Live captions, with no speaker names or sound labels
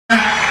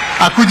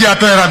akuje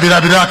atoe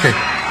rambirambi lake.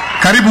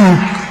 Karibu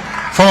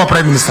former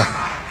Prime Minister.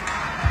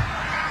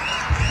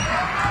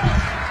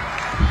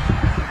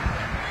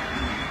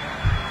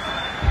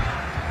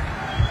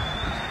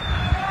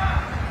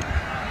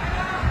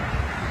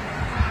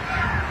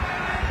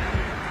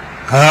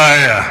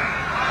 Haya,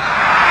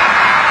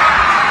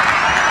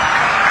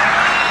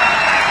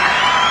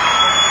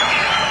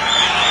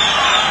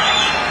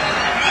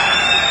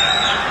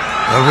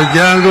 rafiki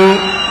yangu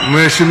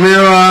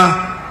Mheshimiwa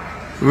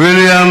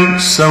William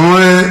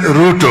Samoei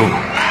Ruto,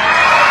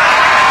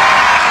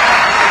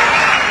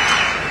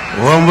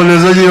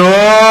 waombolezaji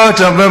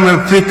wote ambao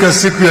wamefika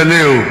siku ya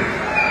leo,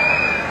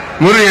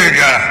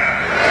 Muriega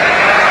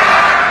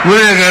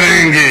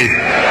ringi,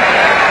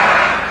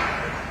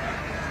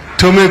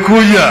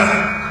 tumekuja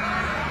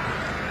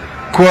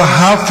kwa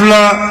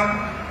hafla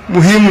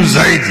muhimu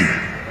zaidi,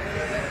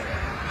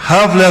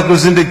 hafla ya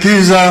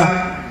kusindikiza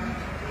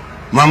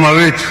mama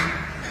wetu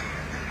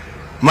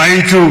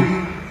maitu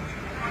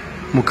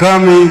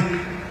Mukami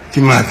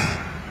Kimathi.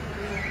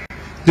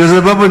 Ndio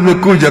sababu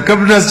nimekuja.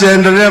 Kabla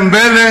sijaendelea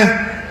mbele,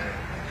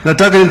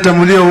 nataka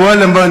nitambulie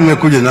wale ambao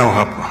nimekuja nao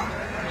hapa.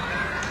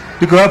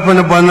 Niko hapa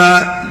na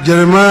Bwana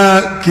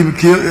Jeremiah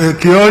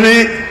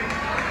Kioni,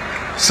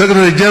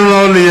 Secretary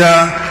General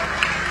ya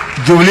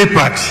Jubilee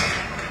Party.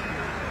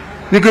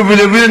 Niko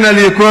vile vile na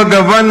aliyekuwa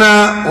gavana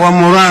wa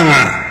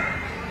Murang'a,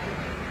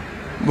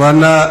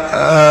 Bwana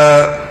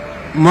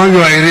Mwangi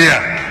wa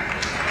Iria.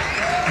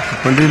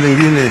 Pande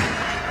lingine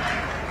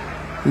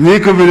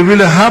niko vile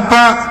vile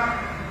hapa,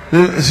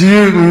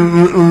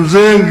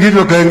 mzee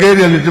Gido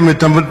Kaengeri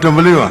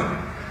alimetambuliwa.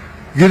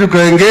 Gido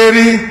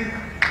Kaengeri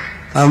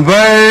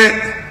ambaye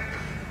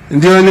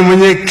ndio ni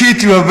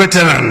mwenyekiti wa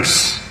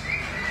veterans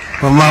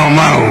wa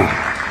Mau.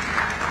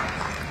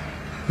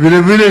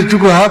 Vile vile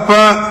tuko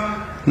hapa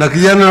na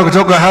kijana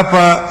kutoka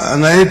hapa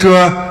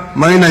anaitwa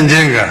Maina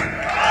Njenga.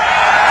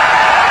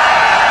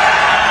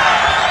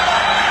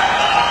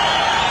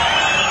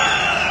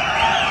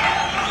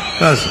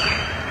 Sasa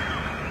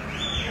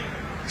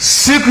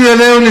siku ya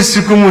leo ni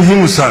siku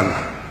muhimu sana.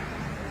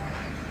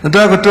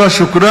 Nataka kutoa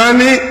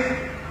shukrani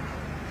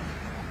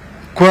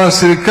kwa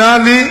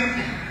serikali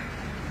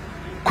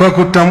kwa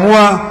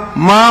kutambua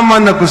mama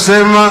na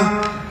kusema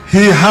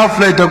hii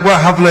hafla itakuwa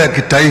hafla ya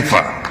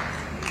kitaifa.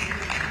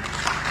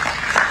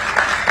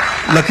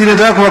 Lakini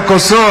nataka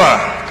kuwakosoa.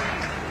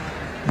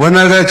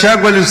 Bwana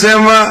Gachagua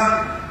alisema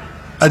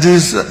it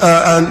is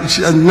a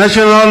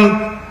national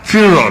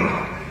funeral,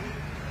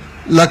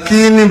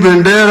 lakini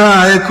bendera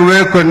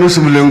haikuwekwa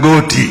nusu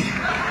mlingoti.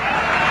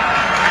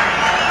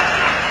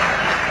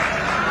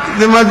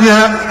 The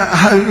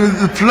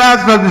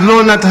flag must be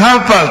blown at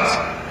half past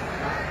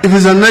if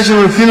it's a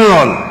national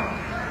funeral.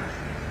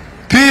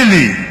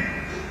 Pili,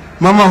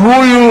 mama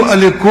huyu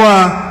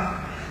alikuwa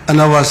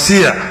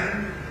anawasia,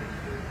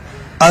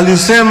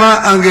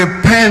 alisema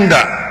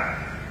angependa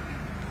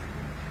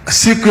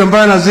siku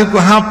ambayo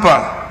anazikwa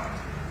hapa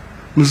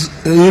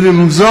ili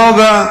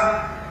mzoga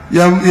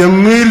ya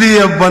mwili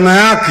ya bwana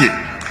yake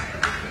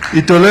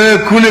itolewe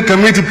kule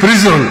Kamiti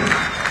prison,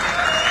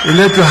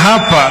 iletwe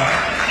hapa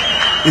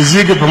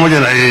izike pamoja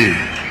na yeye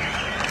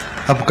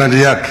hapo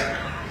kandi yake.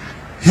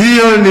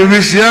 Hiyo ni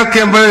wishi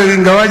yake ambayo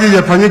ingawaje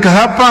hajafanyika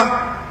hapa.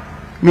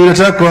 Mimi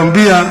nataka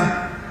kuambia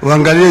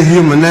waangalie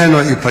hiyo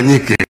maneno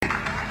ifanyike.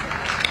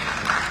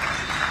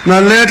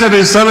 Na leta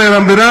risala ya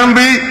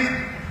rambirambi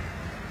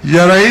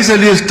ya rais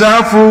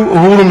aliyestaafu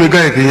Uhuru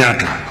Muigai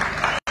Kenyatta,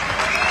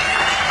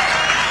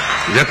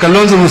 ya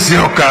Kalonzo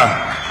Musyoka,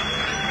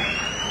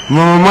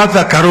 Mama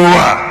Martha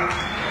Karua,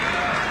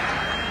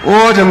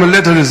 wote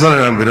wameleta risala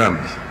ya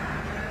rambirambi.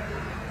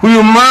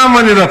 Huyu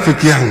mama ni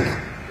rafiki yangu.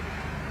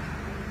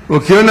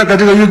 Ukiona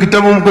katika hiyo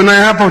kitabu mko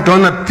naye hapa,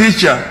 utaona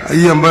picha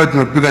hii ambayo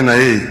tumepiga na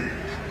yeye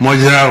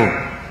moja yao.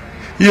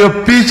 Hiyo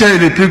picha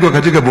ilipigwa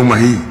katika boma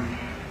hii.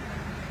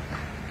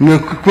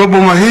 Kwa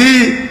boma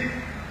hii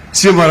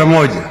sio mara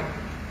moja.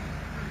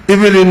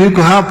 Hivi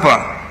niko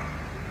hapa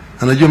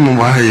anajua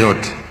mambo haya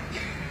yote.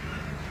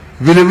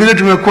 Vile vile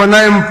tumekuwa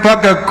naye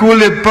mpaka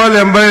kule pale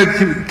ambaye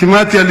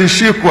Kimathi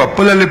alishikwa,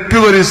 pale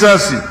alipigwa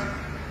risasi.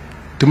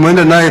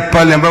 Tumeenda naye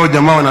pale ambapo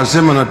jamaa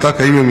wanasema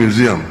nataka iwe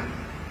museum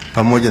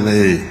pamoja na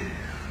yeye.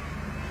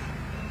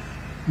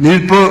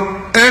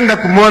 Nilipoenda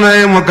kumwona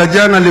yeye mwaka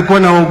jana, alikuwa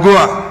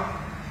anaugua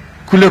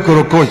kule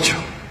Korokocho.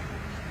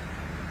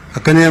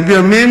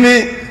 Akaniambia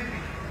mimi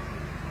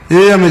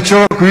yeye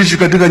amechoka kuishi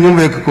katika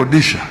nyumba ya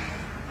kukodisha.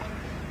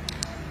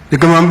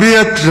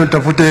 Nikamwambia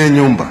tutatafuta yeye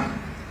nyumba.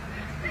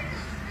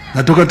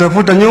 Na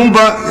tukatafuta nyumba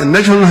ya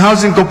National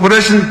Housing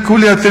Corporation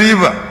kule ya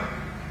River.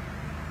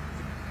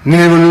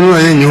 Nilinunua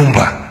yeye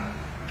nyumba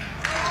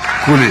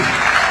kule.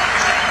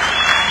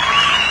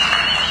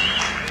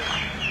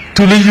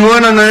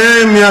 Tulijuana na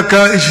yeye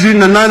miaka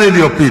 28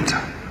 iliyopita.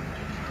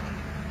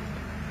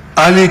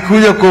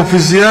 Alikuja kwa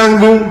ofisi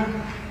yangu,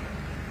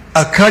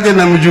 akaja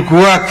na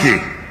mjukuu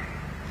wake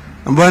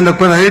ambaye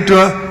anakuwa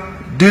anaitwa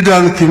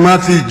Dedan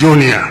Kimathi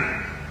Junior.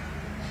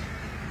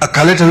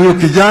 Akaleta huyo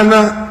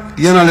kijana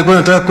alikuwa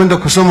anataka kwenda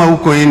kusoma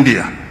huko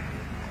India.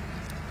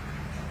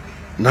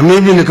 na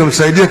mimi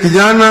nikamsaidia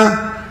kijana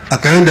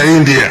akaenda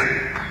India.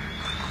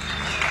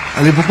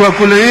 Alipokuwa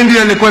kule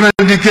India alikuwa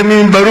anaandikia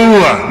mimi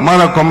barua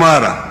mara kwa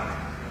mara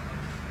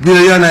vile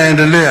yeye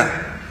anaendelea.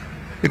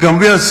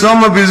 Nikamwambia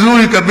soma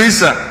vizuri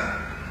kabisa,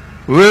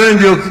 wewe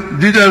ndio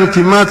Dedan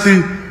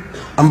Kimathi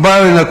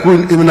ambayo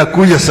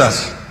inakuja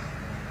sasa.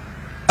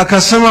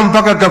 Akasema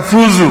mpaka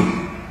kafuzu,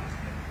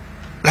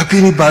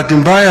 lakini bahati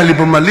mbaya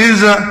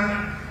alipomaliza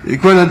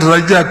ilikuwa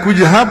anatarajia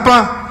kuja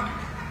hapa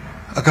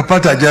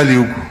akapata ajali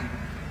huko.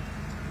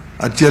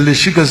 Ati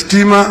alishika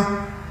stima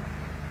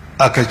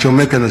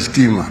akachomeka na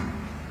stima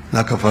na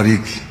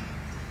akafariki.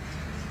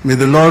 May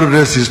the Lord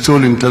rest his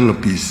soul in eternal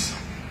peace.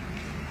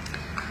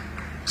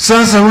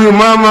 Sasa huyu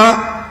mama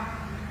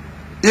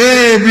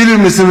yeye vile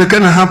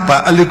imesemekana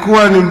hapa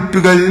alikuwa ni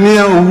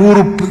mpigania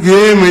uhuru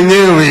yeye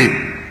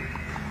mwenyewe.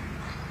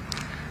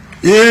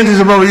 Yeye ni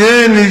sababu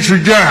yeye ni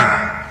shujaa.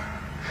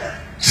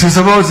 Si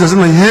sababu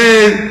tunasema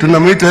yeye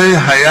tunamuita yeye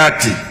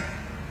hayati.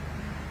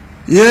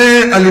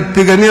 Yeye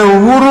alipigania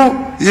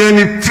uhuru, yeye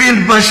ni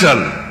field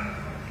marshal.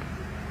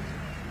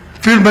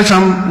 Field marshal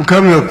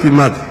mkami wa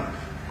Kimathi.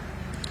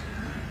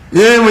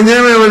 Yeye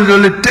mwenyewe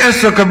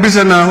waliteswa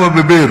kabisa na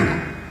wabeberu.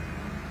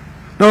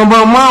 Na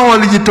wamama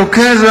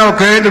walijitokeza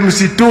wakaenda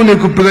msituni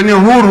kupigania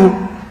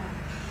uhuru,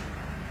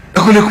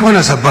 na kulikuwa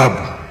na sababu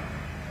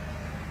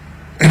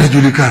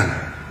inajulikana.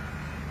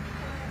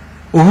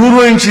 Uhuru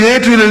wa nchi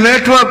yetu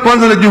ililetwa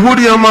kwanza na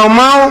juhudi ya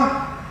mama.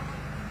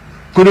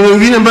 Kuna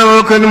wengine ambao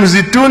wako ni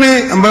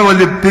msituni ambao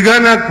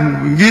walipigana,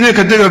 wengine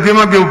katika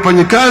vyama vya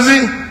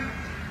wafanyakazi,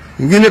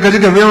 wengine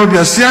katika vyama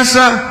vya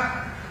siasa,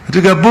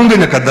 katika bunge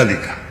na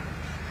kadhalika.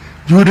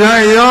 Juhudi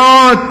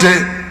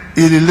yote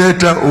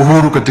ilileta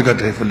uhuru katika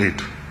taifa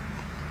letu.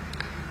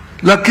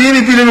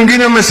 Lakini vile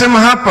wengine wamesema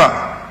hapa,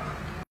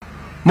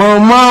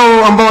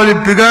 maomao ambao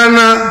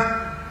walipigana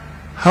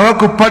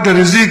hawakupata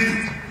riziki.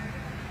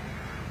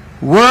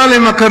 Wale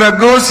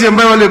makaragosi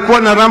ambao walikuwa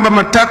na ramba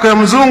matako ya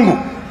mzungu,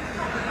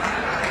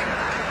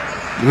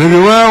 wengi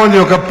wao ndio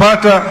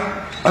wakapata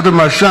hata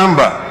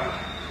mashamba,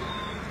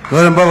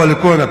 wale ambao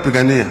walikuwa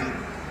wanapigania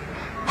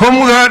home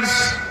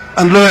guards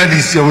and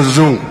loyalists ya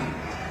mzungu.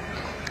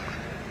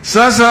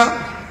 Sasa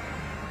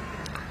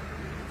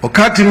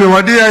wakati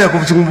imewadia ya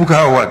kukumbuka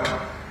hao watu.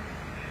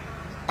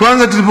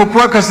 Kwanza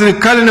tulipokuwa kwa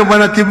serikali na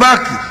bwana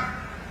Kibaki,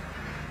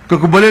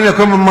 tukakubaliana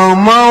kwamba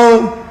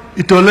maomao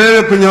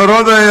itolewe kwenye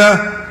orodha ya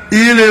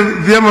ile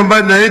vyama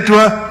ambavyo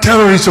vinaitwa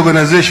terrorist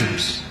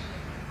organizations.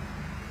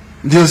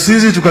 Ndio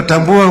sisi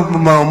tukatambua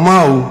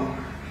maomao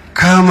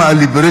kama a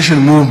liberation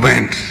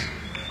movement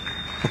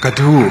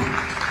wakati huo.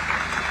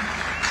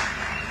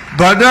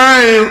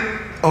 Baadaye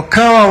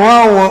wakawa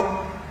wao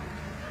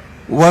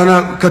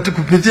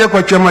kupitia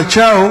kwa chama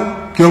chao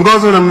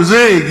kiongozwa na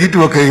mzee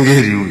Gitu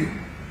Wakaingeri huyo,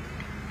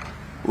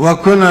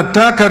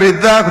 wakanataka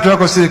ridhaa kutoka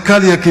kwa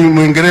serikali ya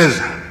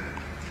Kiingereza.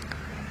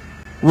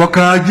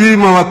 Wakaajiri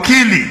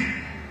mawakili,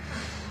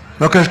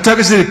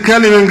 wakashtaki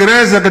serikali ya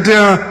Uingereza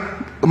katika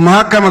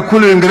mahakama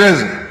kuu ya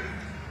Uingereza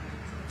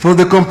for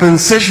the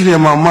compensation ya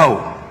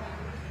mamao.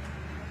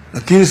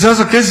 Lakini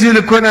sasa kesi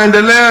ilikuwa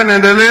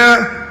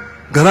inaendelea,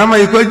 gharama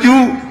ilikuwa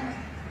juu.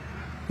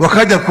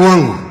 Wakaja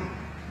kwangu,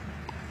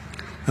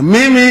 na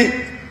mimi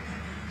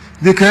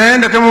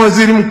nikaenda kama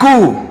waziri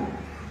mkuu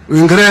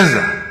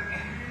Uingereza,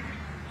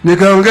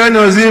 nikaongea na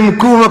waziri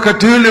mkuu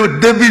wakati ule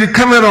David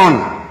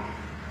Cameron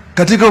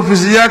katika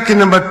ofisi yake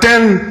namba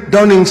 10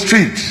 Downing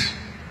Street.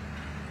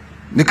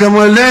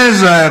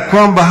 Nikamweleza ya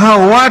kwamba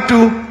hao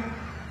watu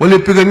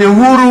walipigania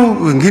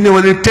uhuru, wengine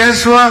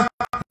waliteswa,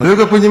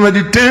 waliwekwa kwenye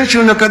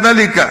detention na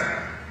kadhalika,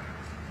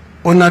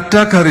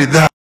 wanataka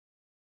ridhaa.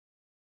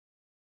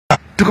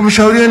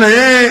 Tukamshauriana na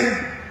yeye,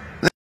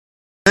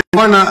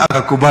 bwana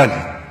akakubali.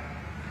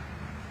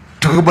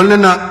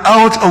 Tukakubaliana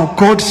out of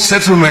court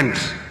settlement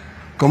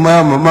kwa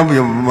mambo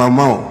ya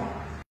mamao.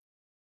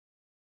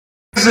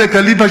 Sasa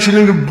kalipa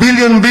shilingi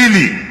bilioni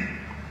 2.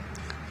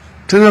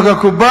 Tena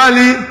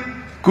akakubali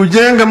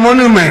kujenga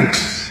monument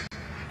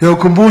ya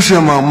ukumbusho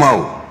ya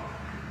mamao.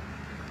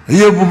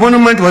 Hiyo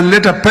monument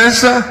walileta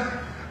pesa,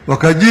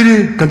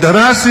 wakajiri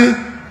kandarasi,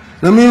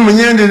 na mimi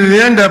mwenyewe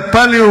nilienda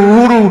pale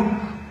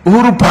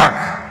Uhuru Park,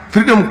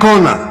 Freedom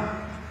Corner,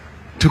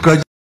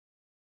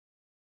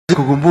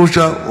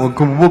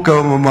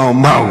 kukumbuka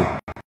mamao.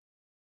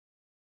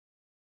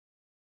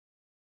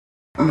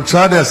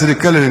 Msaada ya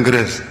serikali ya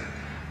Uingereza.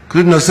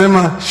 Kwa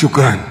tunasema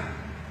shukrani.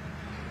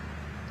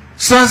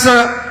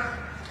 Sasa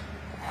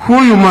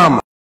huyu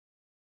mama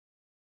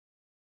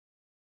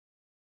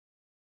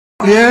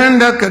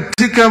alienda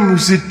katika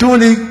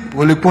msituni,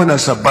 walikuwa na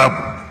sababu.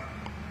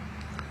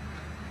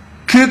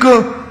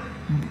 Kiko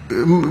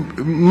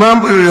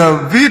mambo ya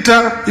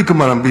vita iko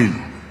mara mbili.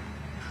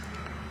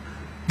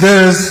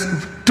 There's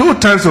two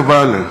types of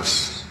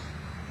violence.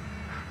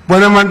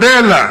 Bwana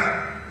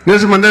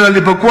Nelson Mandela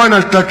alipokuwa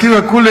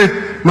anashtakiwa kule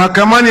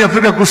mahakamani ya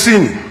Afrika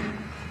Kusini,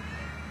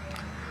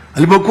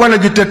 alipokuwa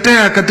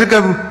anajitetea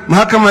katika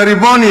mahakama ya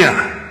Rivonia,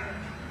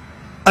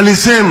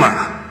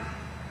 alisema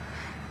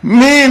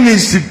mimi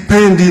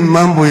sipendi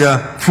mambo ya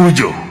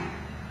fujo,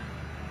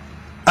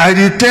 I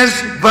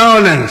detest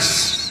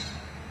violence,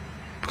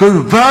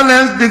 because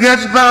violence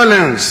begets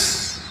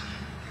violence.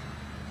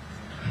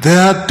 There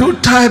are two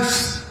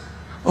types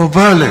of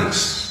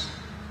violence.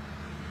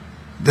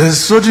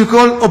 There's what you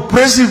call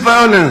oppressive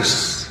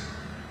violence,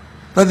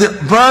 but the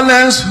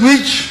violence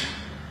which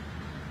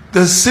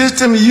the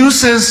system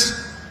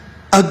uses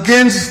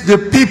against the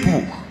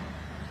people.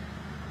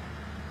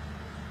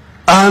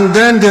 And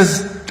then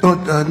there's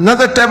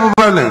another type of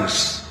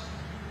violence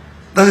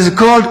that is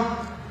called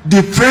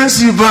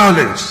defensive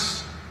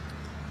violence.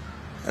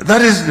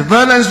 That is the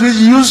violence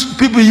which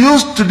people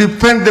use to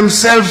defend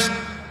themselves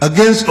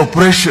against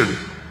oppression.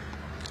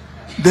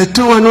 The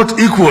two are not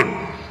equal.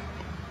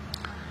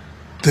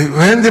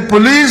 When the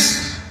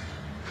police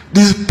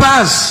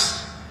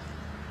disperse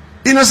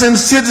innocent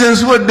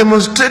citizens who are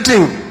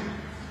demonstrating,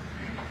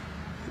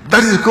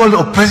 that is called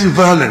oppressive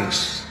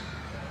violence.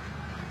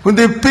 When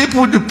the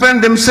people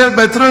defend themselves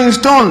by throwing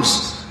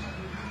stones,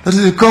 that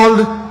is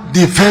called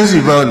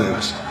defensive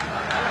violence.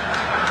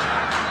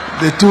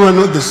 The two are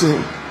not the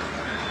same.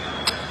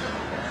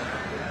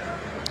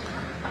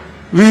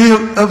 We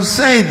have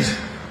said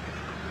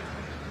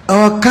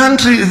our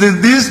country,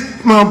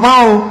 this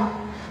Mau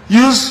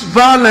use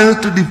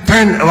violence to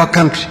defend our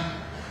country.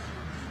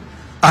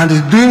 And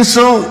in doing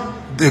so,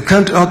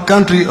 our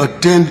country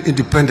attained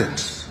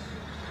independence.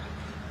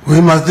 We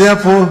must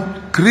therefore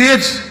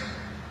create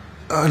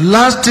a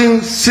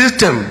lasting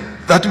system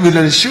that will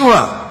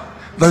ensure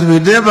that we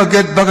never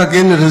get back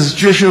again in a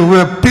situation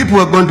where people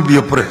are going to be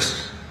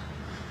oppressed.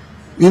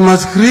 We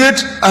must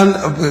create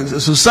a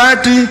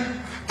society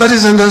that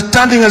is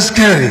understanding and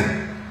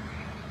caring.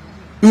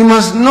 We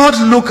must not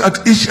look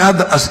at each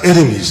other as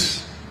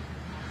enemies.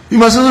 We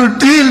must also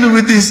deal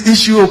with this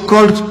issue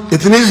called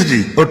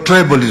ethnicity or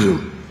tribalism.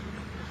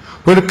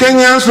 When the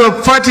Kenyans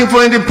were fighting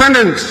for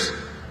independence,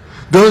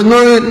 there was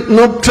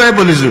no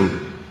tribalism.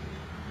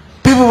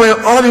 People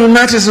were all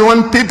united as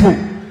one people.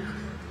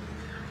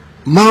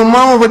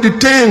 Mau were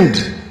detained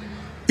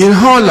in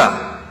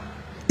Hola,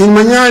 in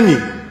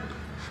Manyani,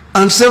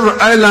 and several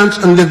islands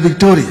on Lake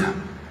Victoria.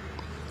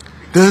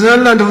 There is an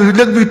island of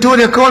Lake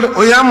Victoria called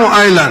Oyamo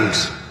Island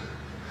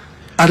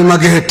at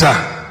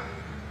Mageta.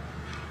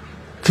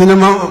 Kina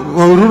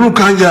Waruru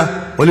Kanja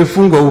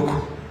walifungwa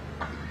huko.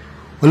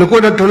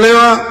 Walikuwa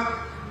wanatolewa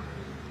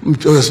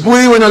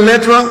asubuhi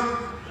wanaletwa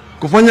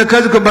kufanya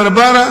kazi kwa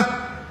barabara,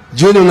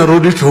 jioni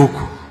wanarudishwa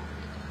huko.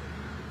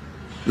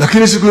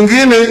 Lakini siku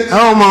nyingine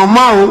hao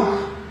Mau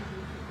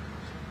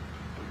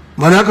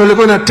maana yake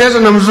walikuwa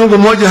wanatezwa na mzungu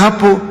mmoja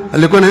hapo,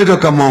 alikuwa anaitwa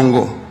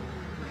Kamongo.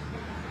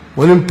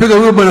 Walimpiga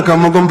huyo bwana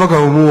Kamongo mpaka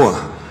umua.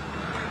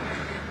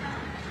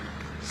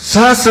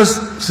 Sasa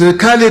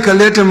serikali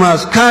ikaleta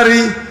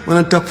maaskari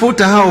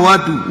wanatafuta hao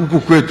watu huku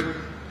kwetu.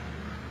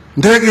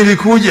 Ndege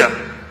ilikuja.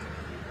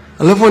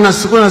 Alafu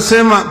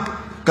nasema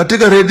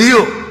katika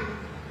redio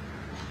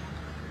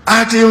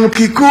ati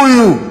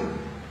Mkikuyu,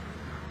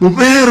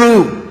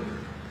 Mberu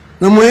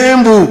na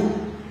Mwembu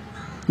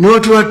ni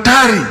watu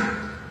hatari.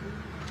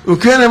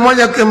 Ukiona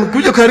mmoja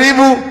kuja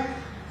karibu,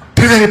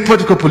 piga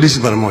ripoti kwa polisi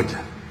mara moja.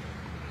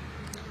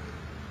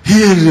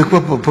 Hii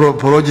ilikuwa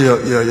poroja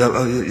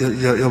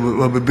ya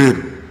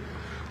wabeberu.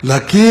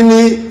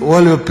 Lakini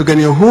wale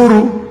wapigania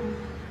uhuru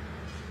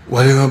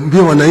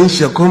waliwaambia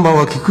wananchi kwamba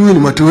Wakikuyu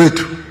ni watu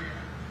wetu.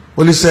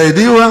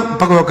 Walisaidiwa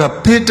mpaka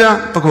wakapita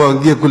mpaka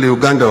waingie kule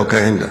Uganda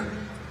wakaenda.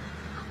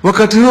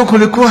 Wakati huo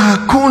kulikuwa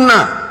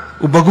hakuna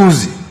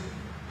ubaguzi.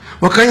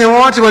 Wakenya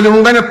wote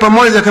waliungana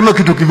pamoja kama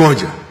kitu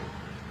kimoja.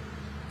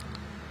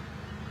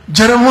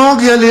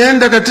 Jaramogi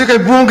alienda katika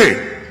bunge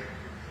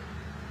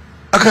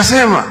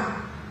akasema,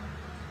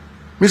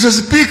 Mr.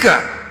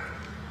 Speaker,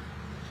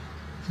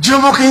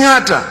 Jomo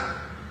Kenyatta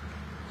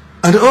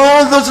and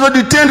all those who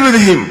were detained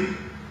with him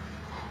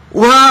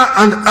were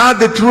and are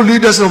the true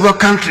leaders of our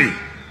country.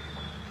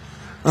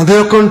 And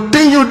their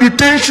continued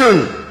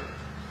detention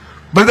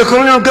by the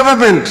colonial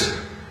government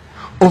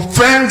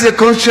offends the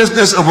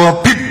consciousness of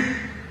our people.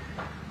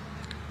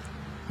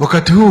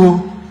 Wakati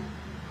huo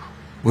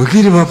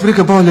wengine wa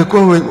Afrika ambao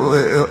walikuwa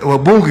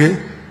wabunge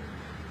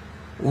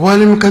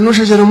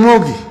walimkanusha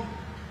Jaramogi.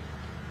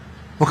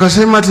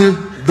 Wakasema ati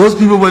those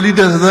people were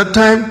leaders at that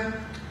time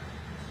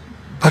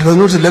but were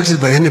not elected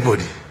by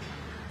anybody.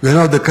 We are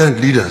now the current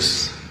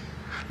leaders.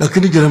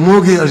 Lakini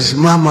Jaramogi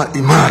alisimama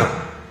imara.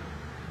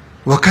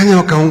 Wakenya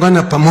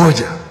wakaungana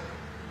pamoja.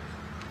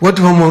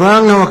 Watu wa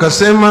Murang'a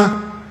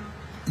wakasema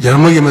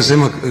Jaramogi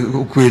amesema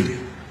ukweli.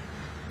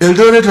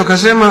 Eldoret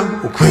wakasema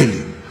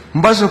ukweli.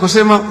 Mombasa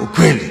wakasema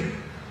ukweli.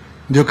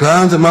 Ndio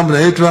kaanza mambo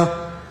yanaitwa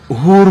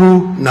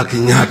uhuru na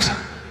Kenyatta.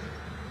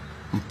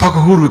 Mpaka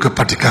uhuru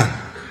ikapatikana.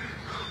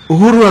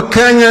 Uhuru wa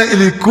Kenya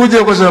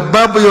ilikuja kwa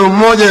sababu ya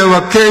umoja ya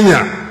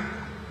Wakenya.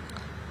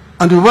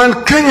 And we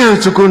want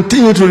Kenyans to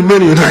continue to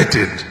remain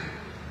united.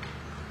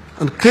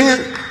 And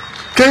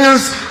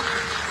Kenyans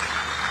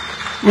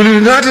will be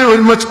united, we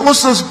must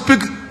also speak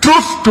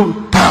truth to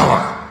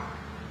power.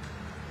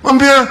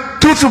 Mwambia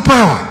truth to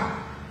power.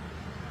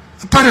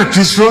 Hapana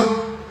tishwa,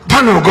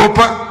 hapana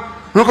ogopa.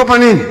 Unaogopa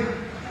nini?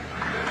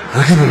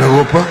 Lakini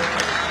unaogopa.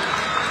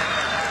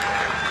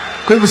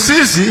 Kwa hivyo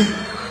sisi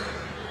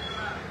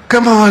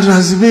kama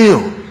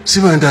wazimio si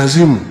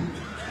waendazimu.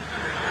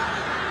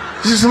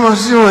 Sisi kama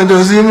si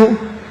waendazimu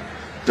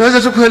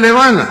tunaweza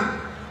tukuelewana.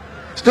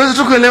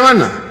 Tunaweza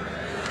tukuelewana.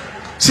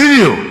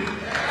 Sivyo?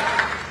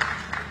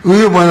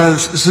 Huyo bwana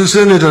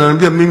senator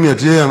ananiambia mimi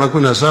ati yeye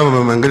anakuna sava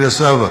ameangalia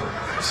sava.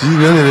 Si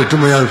nani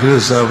alituma yale kile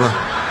sava.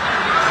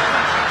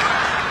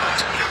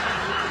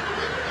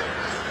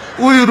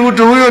 Huyu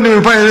Ruto huyo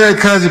nimefanya naye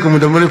kazi kwa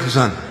muda mrefu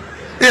sana.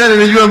 Yeye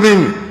ananijua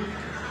mimi.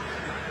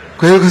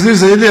 Kwa hiyo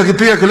sasa ile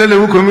akipiga kelele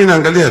huko mimi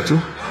naangalia tu.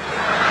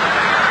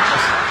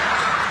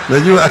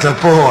 Najua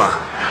atapoa.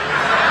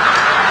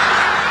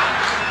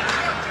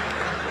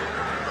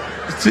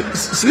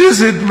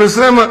 Sisi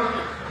tumesema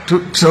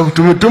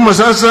tumetuma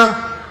sasa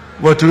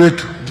watu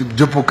wetu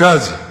jopo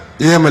kazi.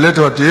 Yeye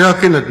ameleta watu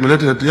yake na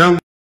tumeleta watu yangu.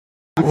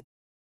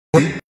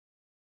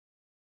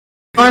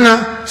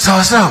 Bana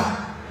sawa sawa.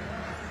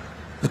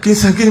 Lakini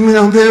sasa mimi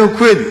naambia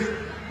ukweli.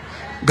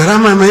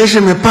 Gharama ya maisha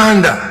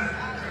imepanda.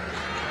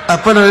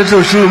 Hapana leta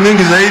ushuru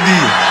mingi zaidi.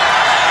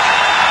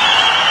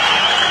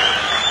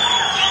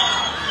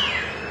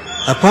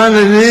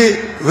 Hapana ni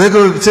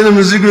weka tena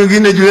mzigo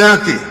mwingine juu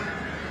yake.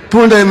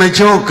 Punda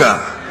imechoka.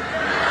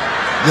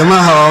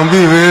 Jamaa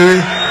hawaambii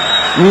wewe.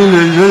 Mimi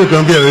ndio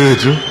kuambia wewe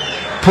tu.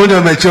 Punda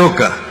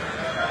imechoka.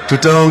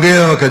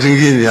 Tutaongea wakati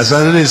mwingine.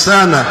 Asante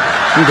sana.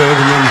 Mungu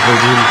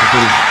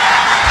awabariki.